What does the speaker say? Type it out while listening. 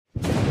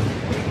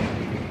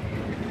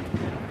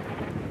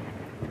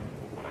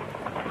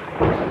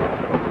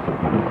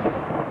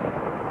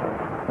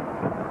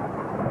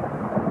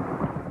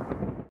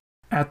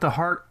At the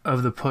heart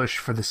of the push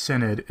for the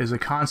Synod is a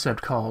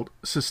concept called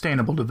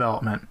sustainable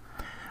development.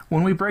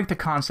 When we break the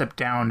concept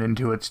down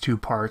into its two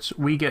parts,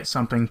 we get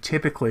something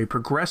typically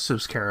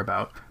progressives care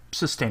about,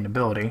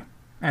 sustainability,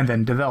 and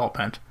then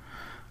development.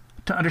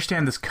 To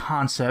understand this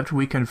concept,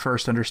 we can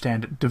first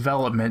understand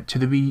development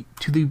to be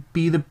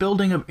the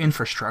building of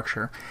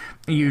infrastructure,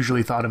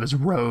 usually thought of as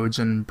roads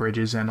and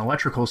bridges and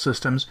electrical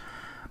systems,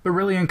 but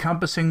really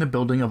encompassing the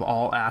building of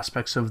all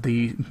aspects of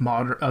the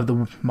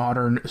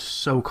modern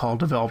so-called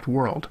developed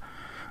world.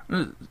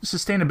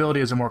 Sustainability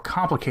is a more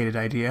complicated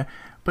idea,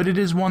 but it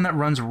is one that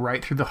runs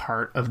right through the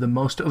heart of the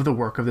most of the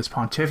work of this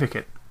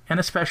pontificate, and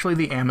especially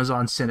the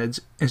Amazon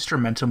Synod's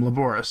Instrumentum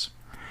Laboris.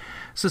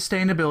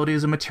 Sustainability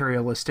is a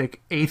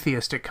materialistic,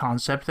 atheistic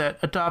concept that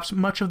adopts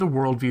much of the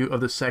worldview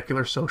of the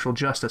secular social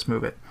justice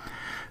movement,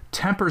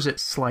 tempers it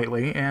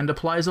slightly, and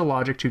applies a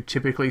logic to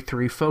typically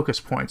three focus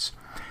points: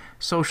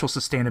 social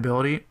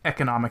sustainability,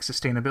 economic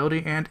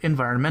sustainability, and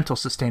environmental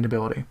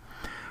sustainability.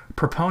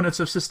 Proponents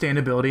of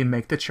sustainability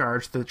make the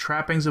charge that the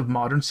trappings of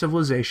modern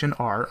civilization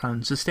are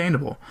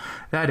unsustainable.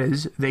 That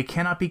is, they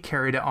cannot be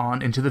carried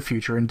on into the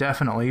future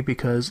indefinitely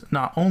because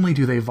not only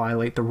do they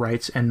violate the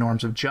rights and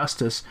norms of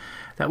justice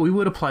that we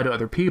would apply to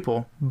other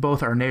people,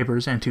 both our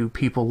neighbors and to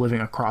people living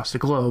across the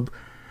globe,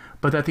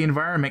 but that the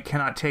environment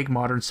cannot take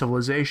modern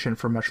civilization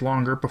for much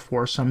longer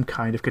before some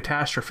kind of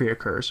catastrophe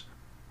occurs.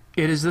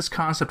 It is this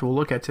concept we'll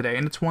look at today,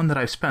 and it's one that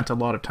I've spent a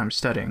lot of time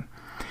studying.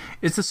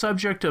 It's the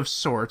subject of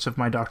sorts of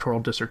my doctoral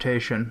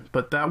dissertation,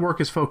 but that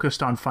work is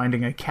focused on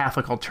finding a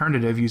Catholic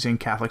alternative using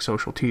Catholic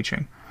social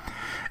teaching.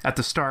 At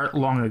the start,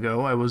 long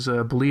ago, I was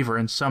a believer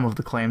in some of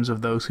the claims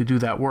of those who do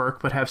that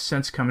work, but have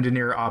since come into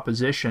near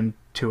opposition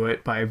to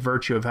it by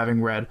virtue of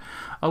having read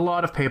a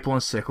lot of papal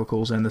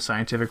encyclicals and the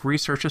scientific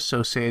research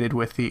associated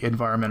with the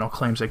environmental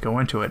claims that go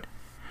into it.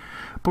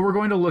 But we're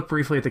going to look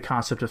briefly at the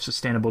concept of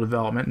sustainable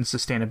development and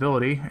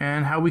sustainability,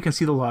 and how we can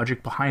see the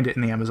logic behind it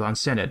in the Amazon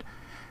Synod.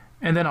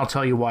 And then I'll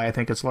tell you why I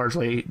think it's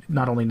largely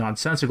not only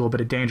nonsensical,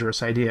 but a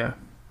dangerous idea.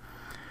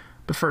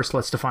 But first,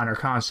 let's define our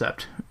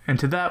concept, and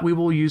to that we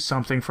will use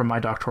something from my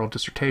doctoral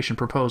dissertation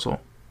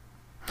proposal.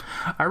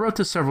 I wrote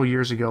this several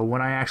years ago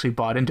when I actually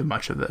bought into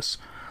much of this.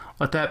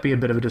 Let that be a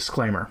bit of a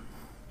disclaimer.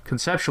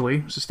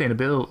 Conceptually,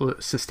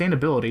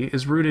 sustainability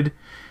is rooted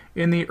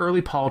in the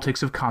early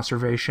politics of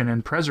conservation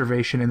and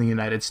preservation in the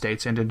United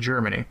States and in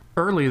Germany.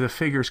 Early, the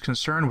figures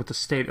concerned with the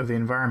state of the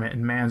environment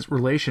and man's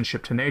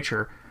relationship to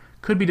nature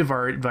could be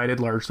divided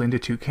largely into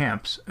two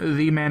camps,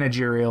 the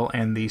managerial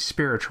and the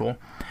spiritual.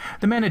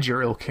 The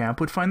managerial camp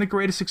would find the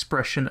greatest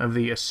expression of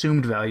the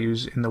assumed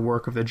values in the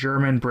work of the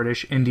German,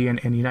 British, Indian,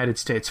 and United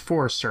States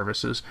Forest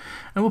Services,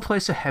 and will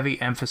place a heavy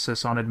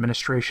emphasis on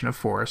administration of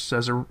forests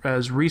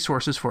as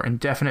resources for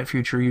indefinite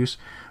future use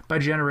by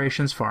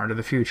generations far into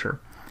the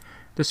future.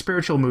 The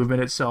spiritual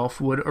movement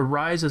itself would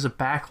arise as a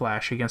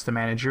backlash against the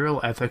managerial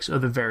ethics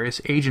of the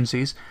various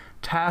agencies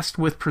tasked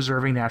with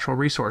preserving natural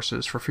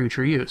resources for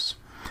future use.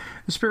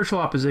 The spiritual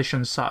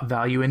opposition sought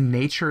value in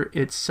nature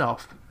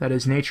itself, that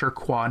is, nature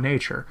qua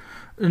nature,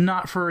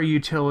 not for a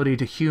utility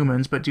to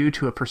humans, but due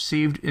to a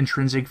perceived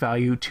intrinsic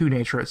value to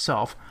nature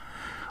itself.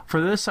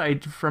 From this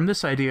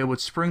idea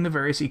would spring the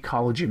various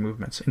ecology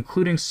movements,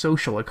 including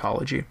social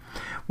ecology,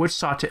 which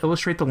sought to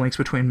illustrate the links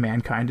between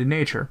mankind and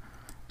nature.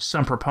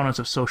 Some proponents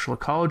of social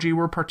ecology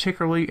were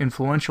particularly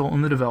influential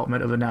in the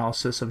development of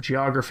analysis of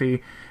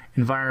geography,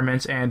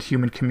 environments, and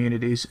human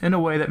communities in a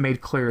way that made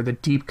clear the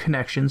deep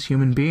connections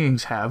human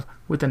beings have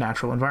with the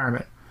natural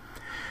environment.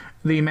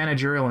 The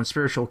managerial and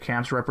spiritual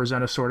camps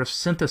represent a sort of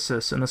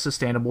synthesis in the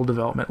sustainable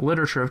development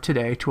literature of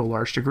today to a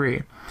large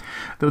degree,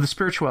 though the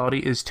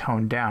spirituality is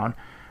toned down.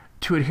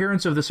 To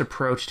adherents of this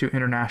approach to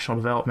international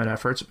development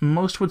efforts,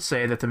 most would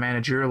say that the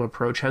managerial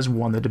approach has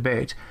won the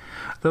debate,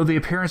 though the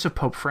appearance of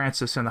Pope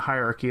Francis and the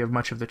hierarchy of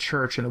much of the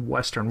Church in the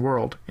Western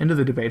world into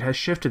the debate has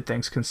shifted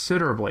things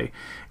considerably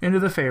into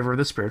the favor of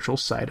the spiritual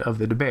side of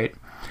the debate.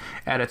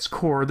 At its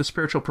core, the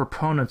spiritual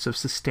proponents of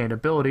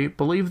sustainability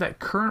believe that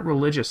current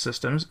religious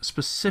systems,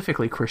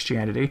 specifically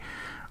Christianity,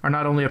 are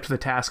not only up to the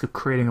task of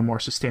creating a more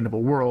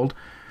sustainable world,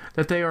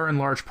 that they are in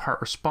large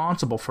part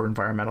responsible for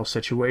environmental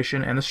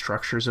situation and the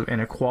structures of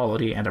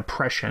inequality and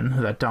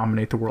oppression that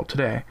dominate the world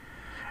today.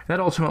 That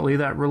ultimately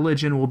that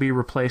religion will be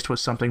replaced with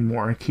something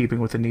more in keeping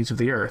with the needs of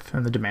the earth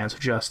and the demands of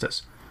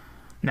justice.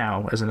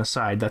 Now, as an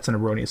aside, that's an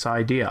erroneous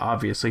idea,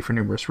 obviously, for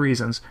numerous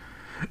reasons,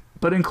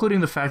 but including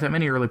the fact that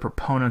many early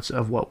proponents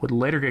of what would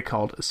later get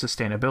called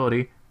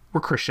sustainability were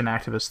Christian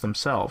activists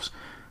themselves,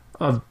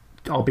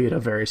 albeit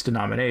of various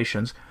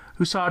denominations,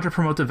 who sought to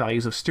promote the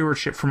values of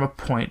stewardship from a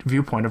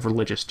viewpoint of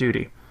religious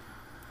duty.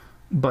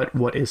 But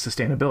what is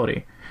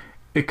sustainability?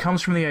 It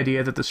comes from the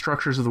idea that the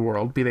structures of the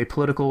world, be they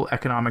political,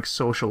 economic,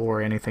 social, or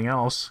anything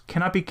else,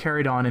 cannot be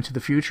carried on into the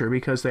future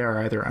because they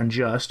are either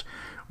unjust,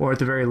 or at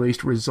the very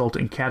least result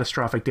in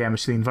catastrophic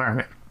damage to the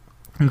environment,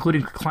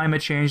 including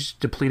climate change,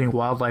 depleting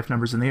wildlife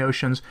numbers in the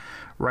oceans,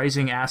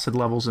 rising acid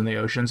levels in the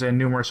oceans, and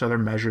numerous other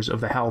measures of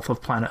the health of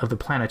the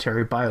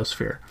planetary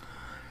biosphere.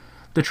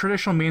 The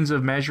traditional means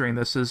of measuring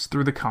this is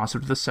through the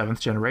concept of the seventh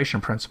generation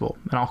principle,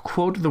 and I'll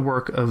quote the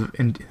work of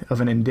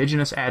an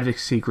indigenous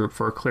advocacy group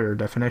for a clearer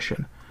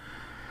definition.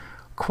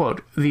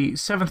 Quote, the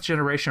seventh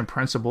generation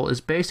principle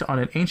is based on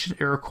an ancient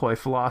Iroquois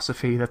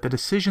philosophy that the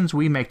decisions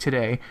we make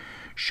today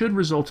should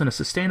result in a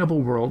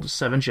sustainable world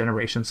 7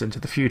 generations into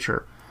the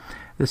future.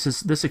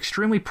 This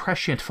extremely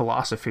prescient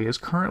philosophy is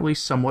currently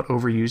somewhat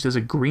overused as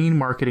a green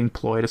marketing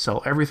ploy to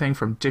sell everything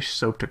from dish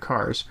soap to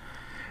cars.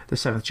 The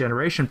seventh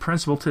generation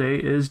principle today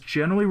is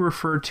generally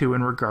referred to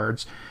in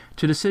regards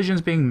to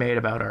decisions being made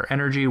about our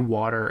energy,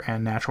 water,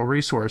 and natural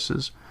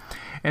resources,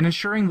 and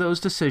ensuring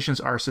those decisions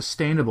are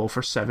sustainable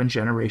for 7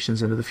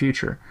 generations into the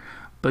future.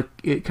 But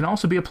it can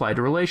also be applied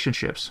to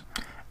relationships.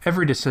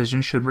 Every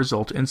decision should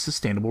result in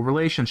sustainable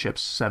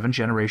relationships 7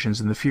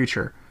 generations in the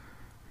future.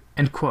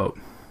 End quote.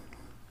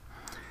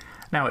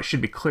 Now, it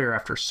should be clear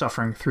after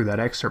suffering through that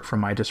excerpt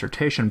from my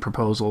dissertation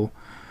proposal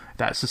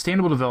that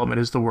sustainable development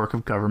is the work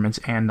of governments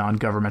and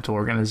non-governmental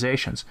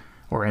organizations,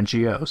 or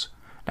NGOs.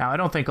 Now, I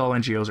don't think all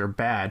NGOs are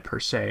bad per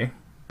se,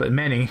 but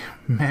many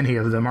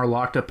of them are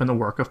locked up in the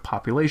work of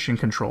population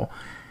control,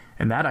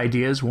 and that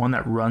idea is one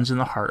that runs in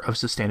the heart of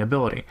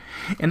sustainability,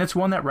 and it's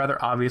one that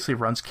rather obviously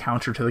runs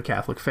counter to the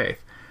Catholic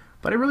faith.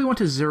 But I really want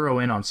to zero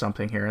in on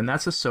something here, and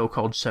that's the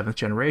so-called seventh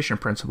generation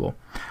principle.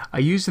 I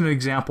used an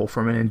example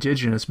from an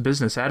indigenous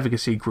business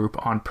advocacy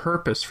group on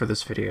purpose for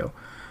this video,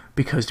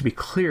 because to be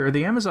clear,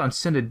 the Amazon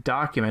Synod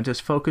document is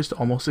focused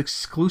almost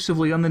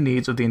exclusively on the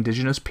needs of the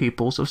indigenous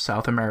peoples of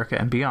South America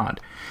and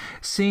beyond,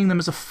 seeing them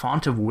as a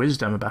font of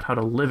wisdom about how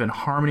to live in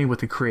harmony with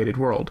the created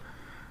world.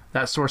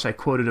 That source I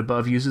quoted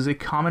above uses a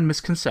common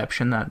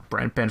misconception that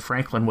Ben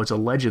Franklin was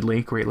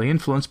allegedly greatly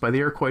influenced by the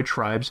Iroquois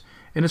tribes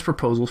in his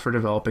proposals for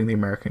developing the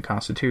American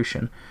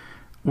Constitution,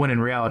 when in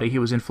reality he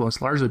was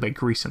influenced largely by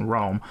Greece and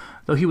Rome,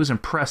 though he was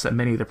impressed that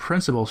many of the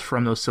principles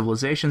from those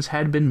civilizations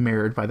had been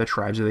mirrored by the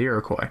tribes of the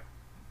Iroquois.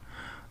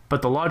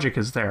 But the logic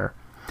is there.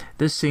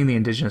 This seeing the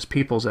indigenous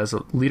peoples as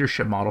a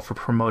leadership model for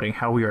promoting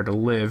how we are to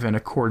live in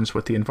accordance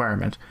with the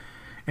environment.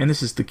 And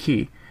this is the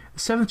key. The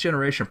seventh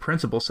generation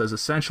principle says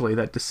essentially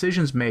that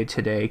decisions made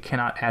today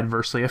cannot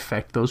adversely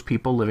affect those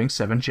people living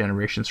 7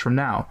 generations from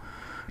now.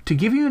 To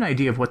give you an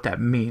idea of what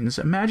that means,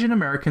 imagine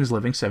Americans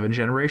living 7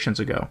 generations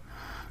ago.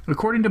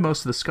 According to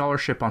most of the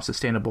scholarship on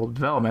sustainable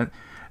development,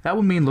 that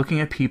would mean looking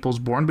at peoples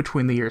born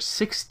between the years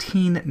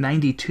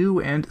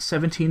 1692 and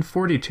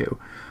 1742,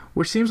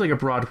 which seems like a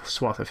broad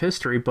swath of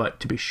history, but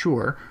to be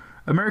sure,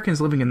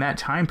 Americans living in that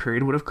time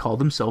period would have called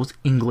themselves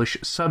English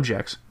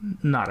subjects,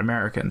 not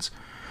Americans.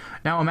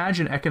 Now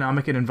imagine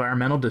economic and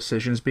environmental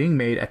decisions being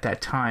made at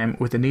that time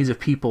with the needs of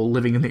people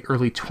living in the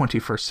early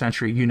 21st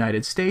century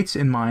United States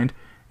in mind,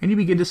 and you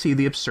begin to see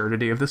the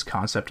absurdity of this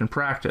concept in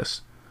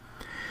practice.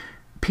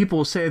 People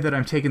will say that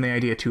I'm taking the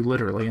idea too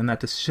literally and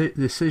that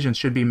decisions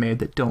should be made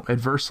that don't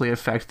adversely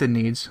affect the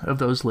needs of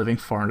those living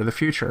far into the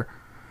future.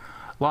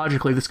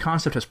 Logically, this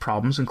concept has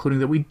problems, including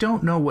that we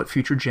don't know what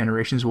future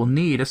generations will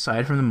need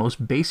aside from the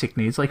most basic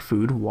needs like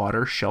food,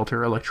 water,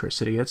 shelter,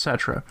 electricity,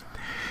 etc.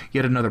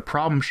 Yet another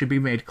problem should be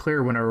made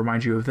clear when I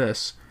remind you of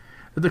this,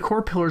 that the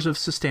core pillars of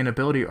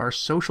sustainability are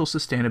social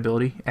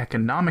sustainability,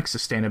 economic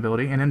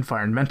sustainability, and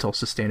environmental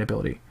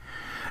sustainability.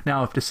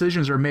 Now, if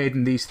decisions are made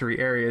in these 3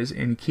 areas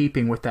in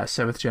keeping with that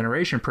 7th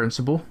generation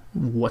principle,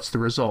 what's the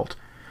result?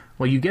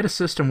 Well, you get a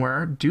system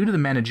where, due to the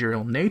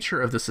managerial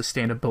nature of the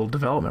sustainable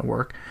development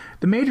work,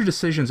 the major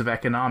decisions of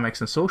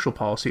economics and social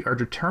policy are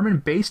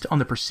determined based on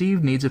the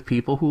perceived needs of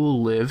people who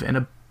will live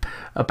in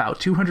about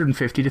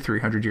 250 to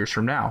 300 years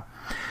from now.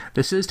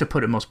 This is, to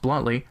put it most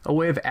bluntly, a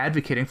way of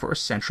advocating for a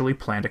centrally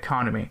planned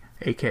economy,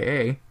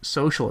 aka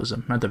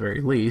socialism, at the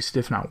very least,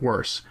 if not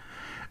worse.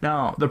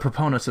 Now, the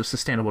proponents of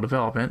sustainable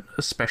development,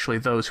 especially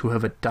those who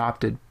have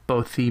adopted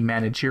both the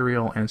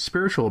managerial and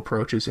spiritual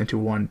approaches into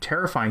one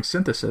terrifying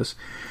synthesis,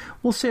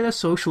 will say that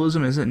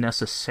socialism isn't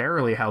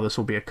necessarily how this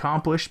will be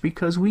accomplished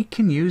because we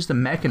can use the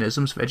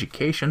mechanisms of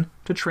education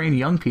to train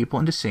young people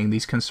into seeing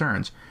these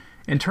concerns,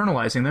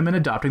 internalizing them and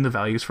adopting the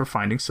values for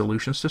finding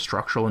solutions to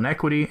structural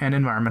inequity and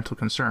environmental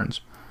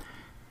concerns.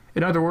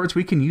 In other words,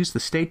 we can use the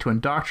state to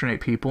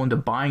indoctrinate people into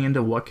buying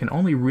into what can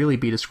only really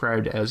be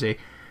described as a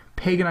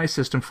paganized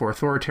system for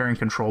authoritarian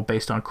control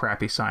based on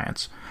crappy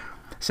science.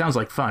 Sounds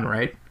like fun,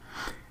 right?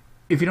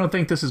 If you don't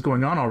think this is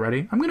going on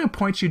already, I'm going to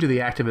point you to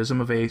the activism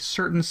of a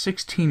certain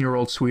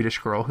 16-year-old Swedish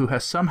girl who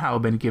has somehow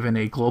been given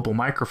a global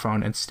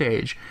microphone and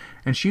stage,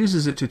 and she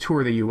uses it to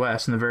tour the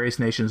US and the various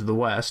nations of the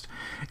West,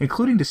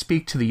 including to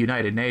speak to the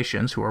United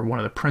Nations, who are one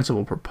of the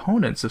principal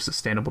proponents of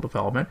sustainable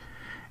development,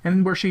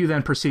 and where she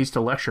then proceeds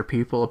to lecture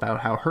people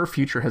about how her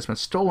future has been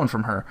stolen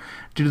from her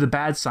due to the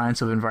bad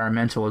science of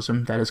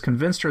environmentalism that has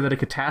convinced her that a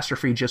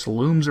catastrophe just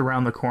looms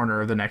around the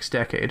corner of the next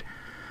decade.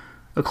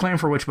 A claim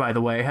for which, by the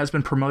way, has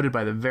been promoted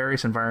by the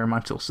various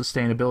environmental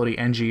sustainability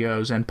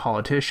NGOs and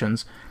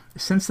politicians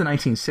since the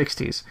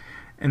 1960s,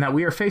 and that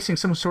we are facing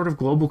some sort of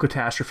global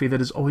catastrophe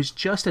that is always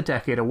just a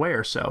decade away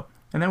or so,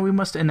 and that we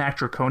must enact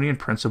draconian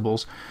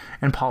principles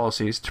and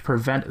policies to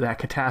prevent that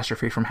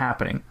catastrophe from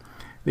happening.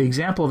 The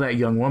example of that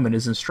young woman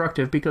is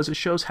instructive because it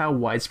shows how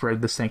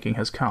widespread this thinking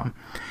has come,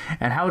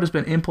 and how it has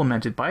been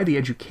implemented by the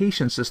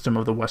education system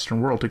of the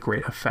Western world to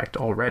great effect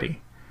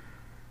already.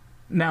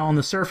 Now, on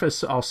the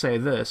surface, I'll say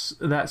this,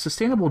 that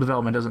sustainable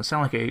development doesn't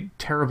sound like a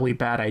terribly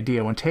bad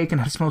idea when taken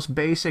at its most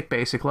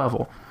basic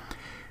level.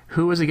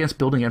 Who is against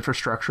building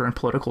infrastructure and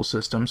political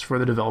systems for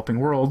the developing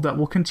world that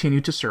will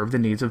continue to serve the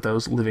needs of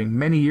those living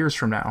many years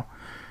from now?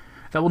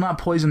 That will not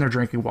poison their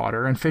drinking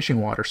water and fishing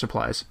water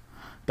supplies.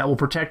 That will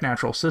protect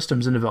natural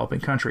systems in developing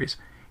countries.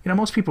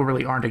 Most people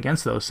really aren't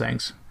against those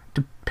things,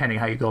 depending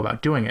how you go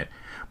about doing it.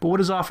 But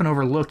what is often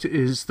overlooked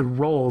is the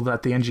role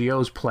that the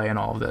NGOs play in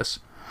all of this.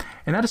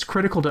 And that is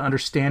critical to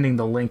understanding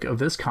the link of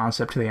this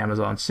concept to the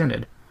Amazon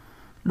Synod.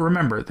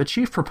 Remember, the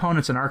chief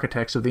proponents and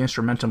architects of the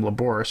Instrumentum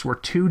Laboris were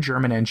two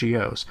German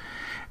NGOs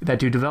that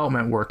do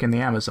development work in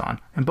the Amazon,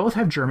 and both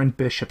have German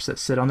bishops that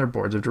sit on their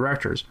boards of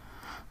directors.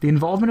 The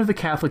involvement of the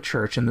Catholic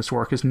Church in this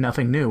work is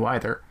nothing new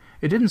either.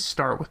 It didn't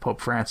start with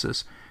Pope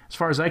Francis. As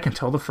far as I can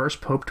tell, the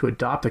first pope to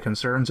adopt the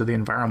concerns of the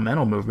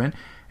environmental movement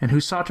and who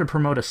sought to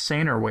promote a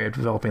saner way of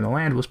developing the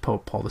land was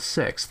Pope Paul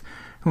VI,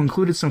 who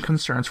included some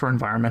concerns for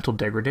environmental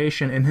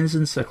degradation in his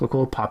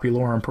encyclical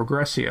Populorum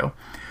Progressio,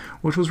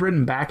 which was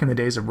written back in the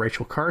days of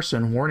Rachel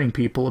Carson, warning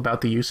people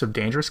about the use of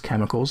dangerous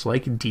chemicals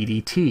like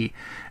DDT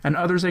and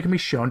others that can be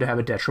shown to have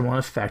a detrimental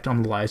effect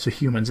on the lives of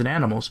humans and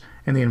animals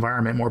and the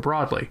environment more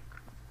broadly.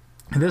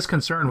 This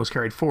concern was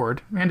carried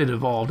forward, and it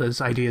evolved,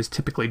 as ideas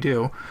typically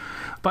do,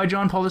 by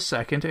John Paul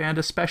II and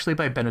especially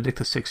by Benedict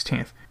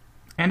XVI.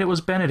 And it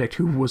was Benedict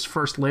who was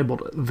first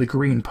labeled the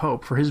Green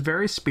Pope for his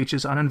various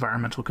speeches on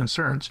environmental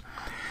concerns.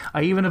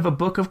 I even have a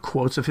book of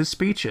quotes of his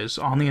speeches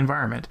on the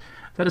environment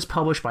that is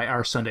published by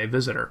Our Sunday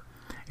Visitor.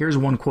 Here's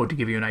one quote to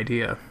give you an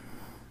idea.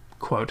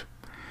 Quote,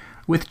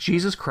 "With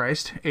Jesus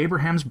Christ,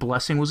 Abraham's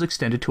blessing was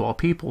extended to all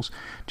peoples,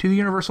 to the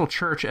universal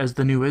church as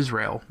the new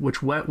Israel,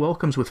 which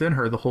welcomes within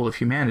her the whole of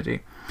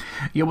humanity.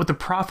 Yet what the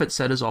prophet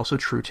said is also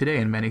true today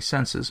in many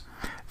senses.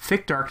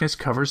 Thick darkness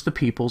covers the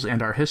peoples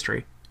and our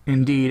history.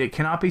 Indeed, it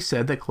cannot be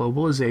said that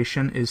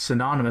globalization is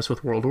synonymous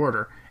with world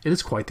order. It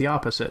is quite the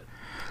opposite.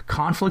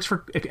 Conflicts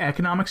for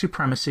economic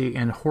supremacy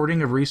and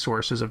hoarding of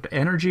resources of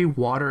energy,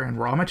 water, and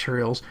raw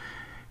materials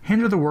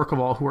hinder the work of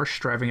all who are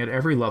striving at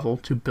every level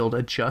to build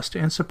a just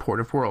and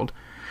supportive world.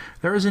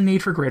 There is a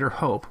need for greater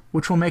hope,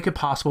 which will make it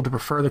possible to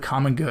prefer the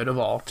common good of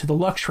all to the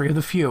luxury of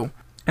the few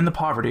and the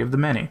poverty of the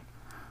many.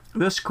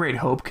 This great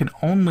hope can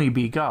only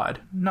be God,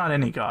 not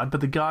any God,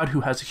 but the God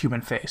who has a human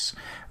face,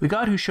 the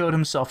God who showed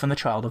himself in the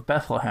child of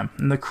Bethlehem,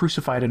 and the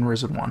crucified and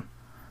risen one."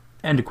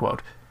 End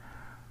quote.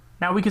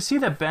 Now we can see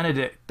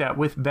that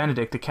with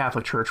Benedict, the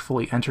Catholic Church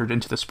fully entered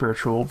into the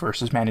spiritual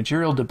versus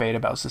managerial debate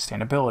about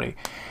sustainability.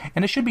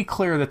 And it should be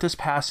clear that this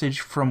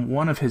passage from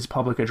one of his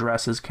public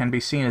addresses can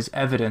be seen as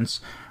evidence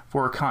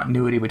for a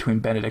continuity between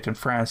Benedict and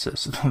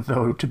Francis,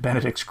 though to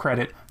Benedict's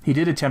credit, he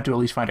did attempt to at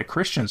least find a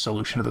Christian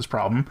solution to this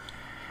problem.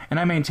 And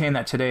I maintain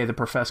that today the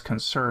professed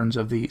concerns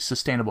of the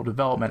sustainable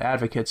development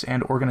advocates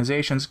and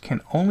organizations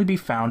can only be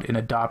found in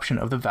adoption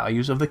of the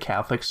values of the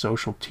Catholic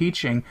social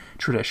teaching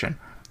tradition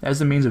as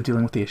the means of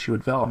dealing with the issue of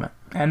development.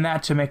 And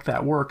that to make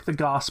that work, the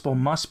gospel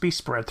must be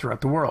spread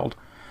throughout the world.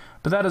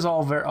 But that is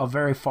all a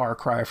very far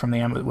cry from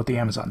what the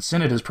Amazon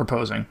Synod is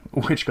proposing,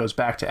 which goes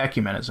back to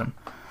ecumenism.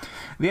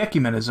 The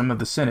ecumenism of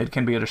the Synod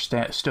can be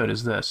understood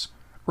as this.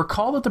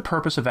 Recall that the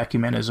purpose of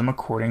ecumenism,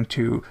 according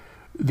to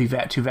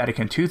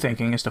Vatican II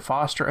thinking, is to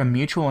foster a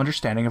mutual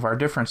understanding of our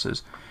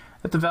differences,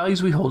 that the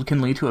values we hold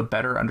can lead to a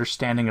better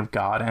understanding of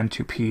God and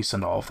to peace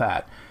and all of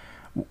that,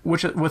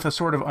 which with a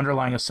sort of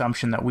underlying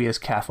assumption that we as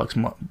Catholics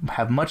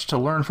have much to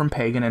learn from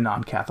pagan and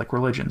non-Catholic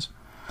religions.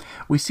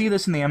 We see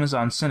this in the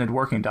Amazon Synod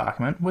working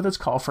document with its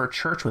call for a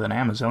church with an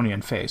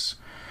Amazonian face,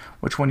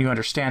 which when you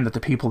understand that the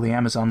people of the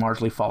Amazon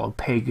largely follow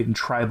pagan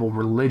tribal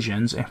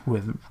religions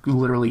with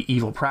literally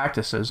evil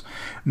practices,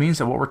 means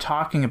that what we're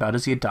talking about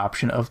is the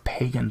adoption of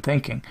pagan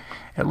thinking,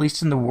 at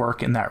least in the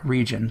work in that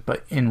region,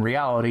 but in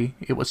reality,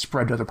 it was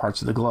spread to other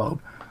parts of the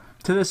globe.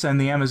 To this end,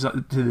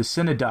 the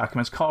Synod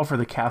documents call for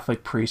the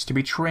Catholic priests to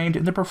be trained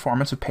in the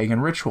performance of pagan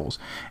rituals,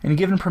 and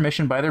given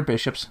permission by their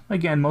bishops,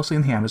 again mostly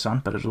in the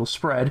Amazon, but it will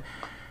spread,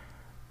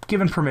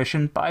 given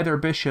permission by their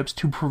bishops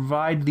to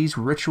provide these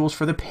rituals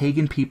for the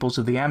pagan peoples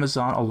of the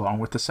Amazon along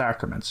with the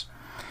sacraments.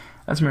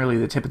 That's merely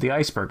the tip of the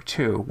iceberg,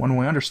 too, when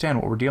we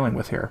understand what we're dealing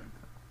with here.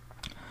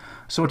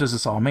 So what does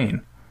this all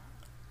mean?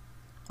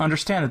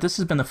 Understand that this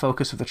has been the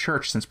focus of the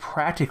Church since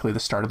practically the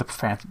start of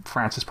the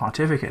Francis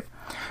pontificate.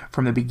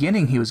 From the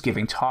beginning, he was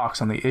giving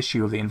talks on the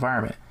issue of the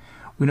environment.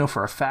 We know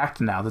for a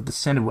fact now that the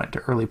Synod went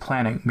to early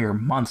planning mere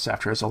months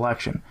after his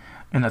election,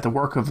 and that the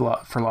work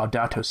for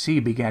Laudato Si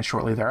began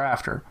shortly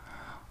thereafter.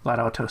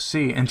 Laudato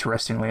Si,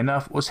 interestingly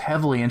enough, was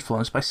heavily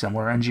influenced by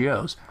similar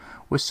NGOs,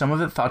 with some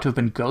of it thought to have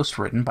been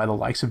ghost-written by the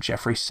likes of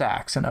Jeffrey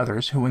Sachs and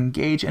others who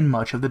engage in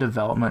much of the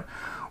development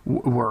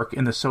work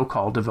in the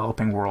so-called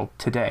developing world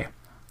today.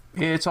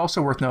 It's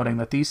also worth noting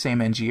that these same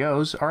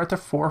NGOs are at the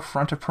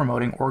forefront of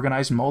promoting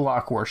organized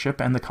Moloch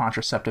worship and the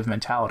contraceptive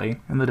mentality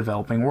in the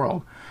developing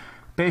world.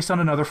 based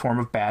on another form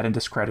of bad and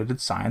discredited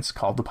science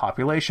called the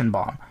population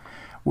bomb,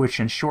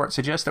 which in short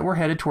suggests that we're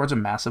headed towards a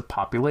massive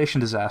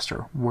population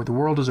disaster, where the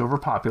world is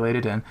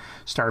overpopulated and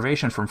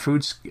starvation from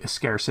food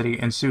scarcity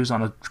ensues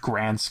on a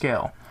grand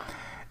scale.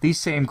 These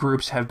same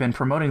groups have been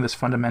promoting this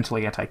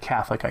fundamentally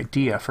anti-Catholic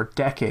idea for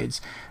decades,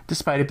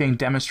 despite it being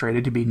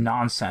demonstrated to be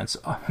nonsense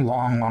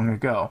long, long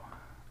ago.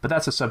 But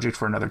that's a subject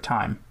for another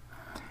time.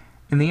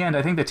 In the end,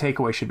 I think the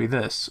takeaway should be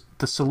this.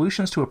 The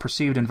solutions to a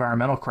perceived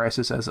environmental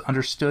crisis as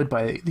understood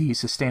by the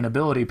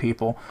sustainability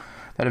people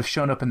that have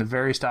shown up in the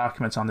various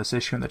documents on this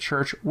issue in the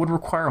Church would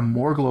require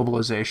more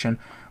globalization,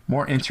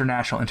 more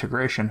international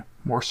integration,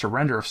 more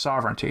surrender of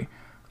sovereignty,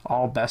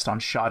 all based on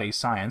shoddy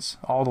science,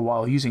 all the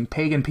while using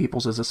pagan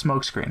peoples as a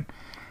smokescreen.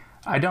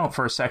 I don't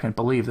for a second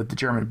believe that the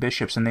German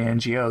bishops and the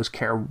NGOs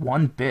care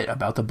one bit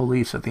about the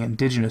beliefs of the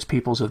indigenous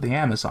peoples of the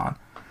Amazon,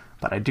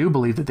 but I do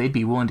believe that they'd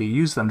be willing to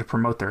use them to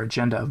promote their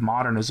agenda of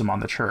modernism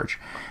on the Church,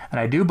 and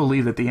I do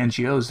believe that the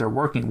NGOs they're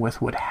working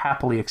with would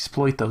happily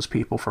exploit those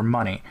people for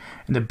money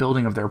in the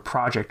building of their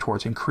project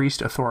towards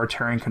increased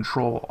authoritarian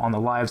control on the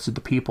lives of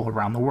the people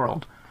around the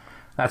world.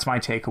 That's my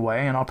takeaway,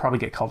 and I'll probably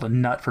get called a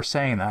nut for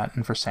saying that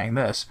and for saying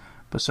this,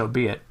 but so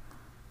be it.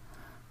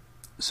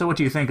 So what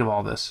do you think of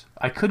all this?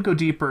 I could go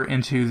deeper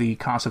into the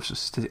concepts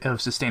of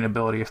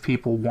sustainability if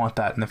people want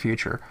that in the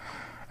future.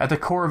 At the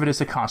core of it is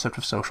the concept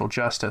of social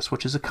justice,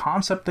 which is a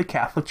concept the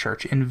Catholic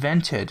Church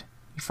invented.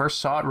 You first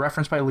saw it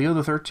referenced by Leo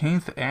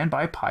XIII and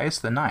by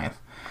Pius IX,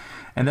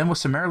 and then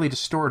was summarily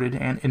distorted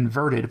and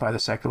inverted by the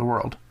secular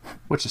world,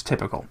 which is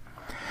typical.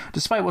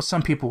 Despite what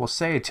some people will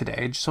say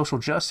today, social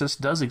justice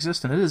does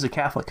exist and it is a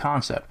Catholic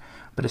concept,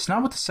 but it's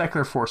not what the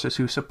secular forces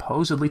who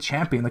supposedly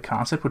champion the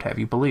concept would have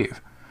you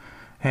believe.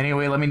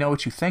 Anyway, let me know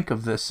what you think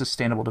of this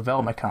sustainable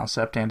development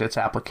concept and its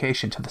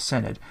application to the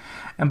Synod,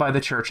 and by the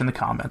Church in the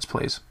comments,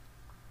 please.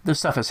 This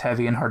stuff is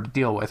heavy and hard to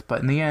deal with, but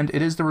in the end,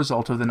 it is the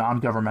result of the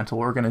non-governmental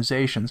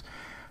organizations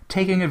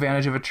taking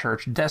advantage of a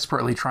church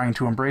desperately trying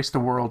to embrace the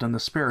world in the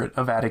spirit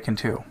of Vatican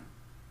II.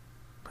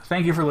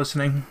 Thank you for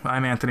listening.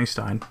 I'm Anthony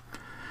Stein.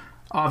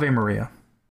 Ave Maria.